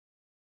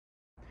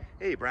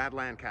Hey, Brad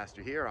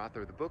Lancaster here,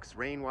 author of the books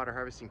Rainwater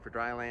Harvesting for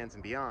Drylands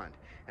and Beyond.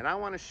 And I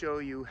want to show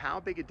you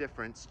how big a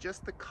difference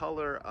just the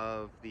color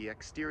of the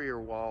exterior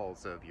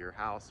walls of your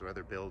house or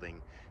other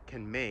building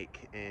can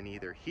make in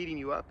either heating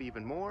you up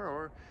even more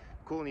or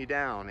cooling you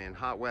down in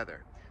hot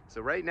weather.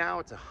 So right now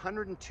it's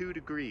 102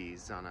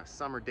 degrees on a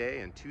summer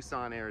day in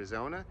Tucson,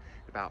 Arizona,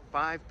 about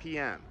 5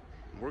 p.m.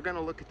 And we're going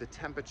to look at the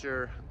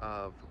temperature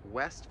of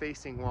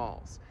west-facing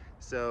walls.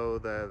 So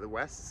the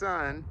west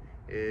sun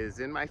is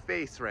in my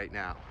face right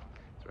now.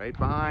 It's right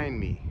behind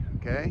me,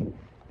 okay?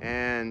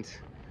 And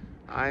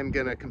I'm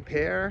gonna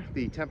compare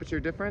the temperature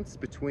difference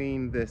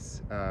between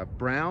this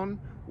brown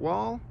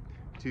wall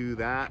to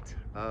that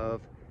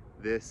of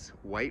this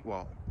white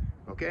wall.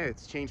 Okay,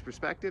 let's change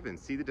perspective and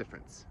see the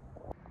difference.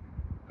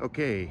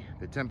 Okay,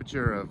 the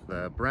temperature of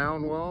the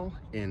brown wall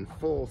in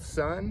full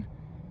sun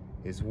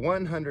is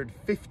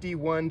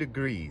 151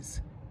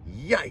 degrees.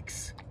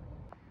 Yikes!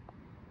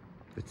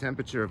 The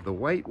temperature of the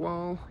white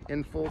wall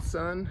in full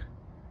sun,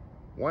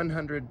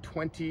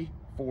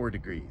 124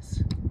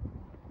 degrees.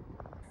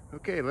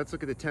 Okay, let's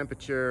look at the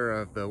temperature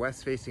of the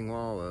west-facing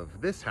wall of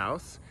this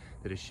house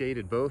that is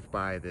shaded both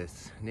by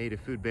this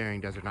native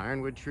food-bearing desert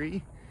ironwood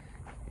tree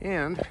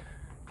and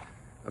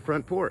a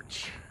front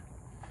porch.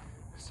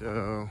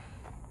 So,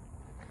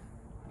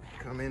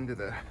 come into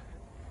the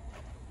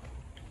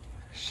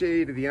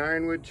shade of the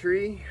ironwood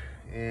tree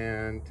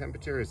and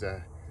temperature is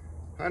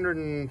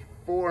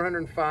 104,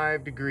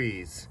 105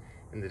 degrees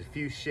in the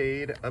diffuse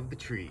shade of the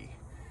tree.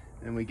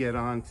 Then we get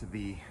on to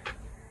the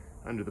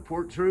under the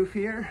porch roof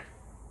here,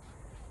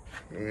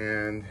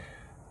 and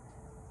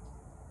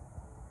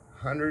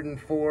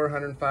 104,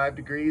 105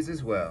 degrees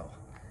as well.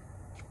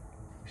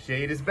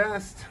 Shade is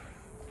best.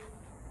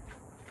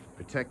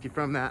 Protect you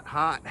from that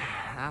hot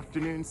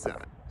afternoon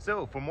sun.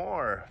 So for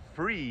more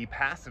free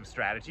passive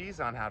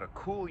strategies on how to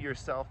cool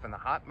yourself in the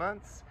hot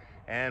months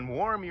and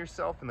warm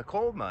yourself in the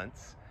cold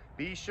months,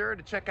 be sure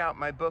to check out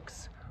my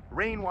books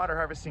Rainwater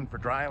Harvesting for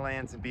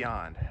Drylands and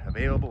Beyond,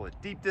 available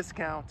at deep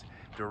discount,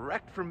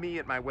 direct from me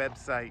at my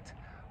website,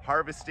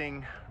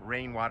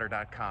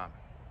 harvestingrainwater.com.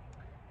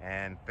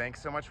 And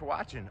thanks so much for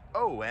watching.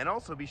 Oh, and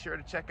also be sure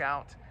to check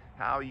out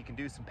how you can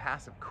do some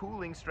passive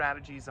cooling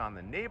strategies on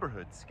the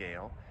neighborhood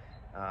scale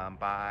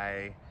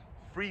by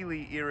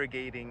freely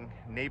irrigating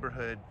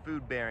neighborhood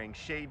food-bearing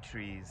shade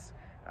trees,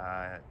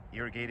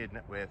 irrigated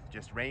with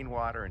just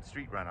rainwater and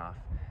street runoff,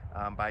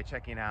 by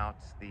checking out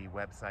the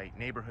website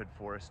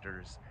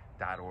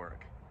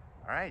neighborhoodforesters.org.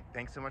 All right,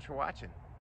 thanks so much for watching.